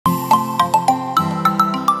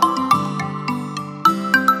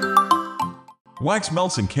Wax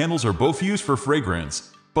melts and candles are both used for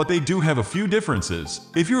fragrance, but they do have a few differences.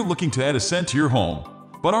 If you're looking to add a scent to your home,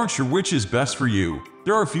 but aren't sure which is best for you,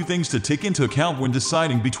 there are a few things to take into account when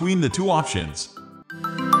deciding between the two options.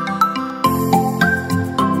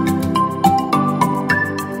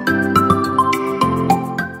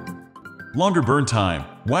 Longer burn time.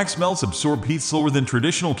 Wax melts absorb heat slower than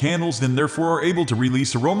traditional candles and therefore are able to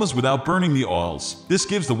release aromas without burning the oils. This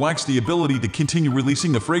gives the wax the ability to continue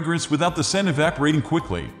releasing the fragrance without the scent evaporating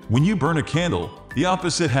quickly. When you burn a candle, the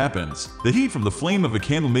opposite happens. The heat from the flame of a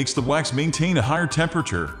candle makes the wax maintain a higher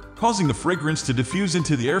temperature, causing the fragrance to diffuse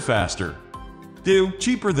into the air faster. 2.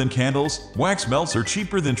 Cheaper than candles. Wax melts are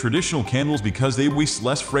cheaper than traditional candles because they waste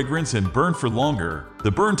less fragrance and burn for longer. The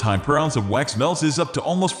burn time per ounce of wax melts is up to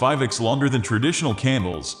almost 5x longer than traditional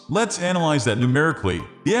candles. Let's analyze that numerically.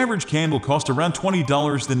 The average candle costs around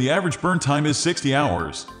 $20, then the average burn time is 60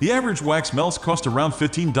 hours. The average wax melts cost around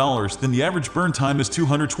 $15, then the average burn time is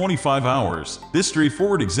 225 hours. This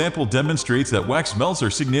straightforward example demonstrates that wax melts are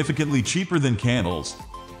significantly cheaper than candles.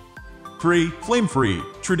 3. Flame-free.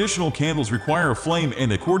 Traditional candles require a flame,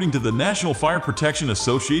 and according to the National Fire Protection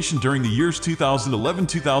Association during the years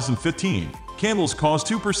 2011-2015, candles cause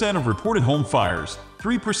 2% of reported home fires,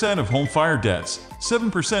 3% of home fire deaths,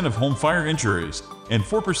 7% of home fire injuries, and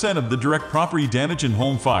 4% of the direct property damage in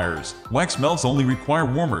home fires. Wax melts only require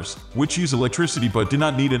warmers, which use electricity but do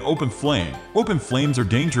not need an open flame. Open flames are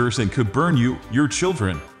dangerous and could burn you, your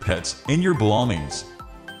children, pets, and your belongings.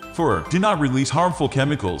 4. Do not release harmful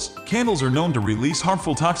chemicals. Candles are known to release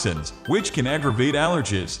harmful toxins, which can aggravate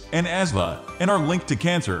allergies and asthma, and are linked to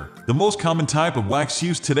cancer. The most common type of wax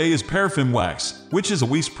used today is paraffin wax, which is a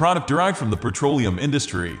waste product derived from the petroleum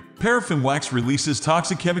industry. Paraffin wax releases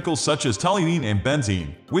toxic chemicals such as toluene and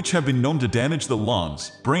benzene, which have been known to damage the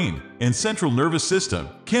lungs, brain, and central nervous system.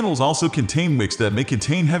 Candles also contain wicks that may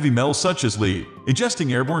contain heavy metals such as lead.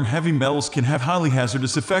 Ingesting airborne heavy metals can have highly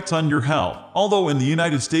hazardous effects on your health. Although in the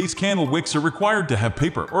United States candle wicks are required to have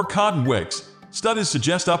paper or cotton wicks, studies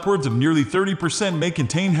suggest upwards of nearly 30% may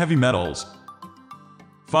contain heavy metals.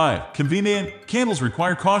 5. Convenient. Candles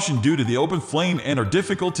require caution due to the open flame and are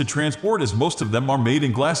difficult to transport as most of them are made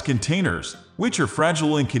in glass containers, which are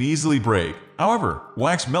fragile and can easily break. However,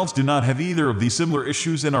 wax melts do not have either of these similar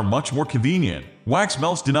issues and are much more convenient. Wax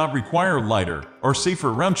melts do not require a lighter, are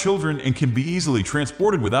safer around children, and can be easily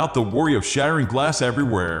transported without the worry of shattering glass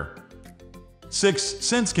everywhere. 6.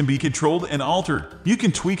 Scents can be controlled and altered. You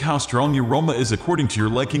can tweak how strong your aroma is according to your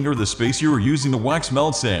liking or the space you are using the wax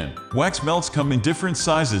melts in. Wax melts come in different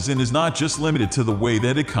sizes and is not just limited to the way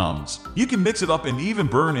that it comes. You can mix it up and even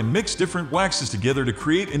burn and mix different waxes together to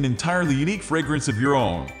create an entirely unique fragrance of your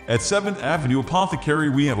own. At 7th Avenue Apothecary,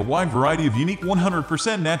 we have a wide variety of unique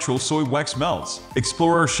 100% natural soy wax melts.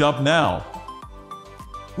 Explore our shop now.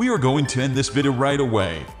 We are going to end this video right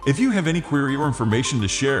away. If you have any query or information to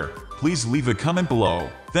share, please leave a comment below.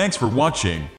 Thanks for watching.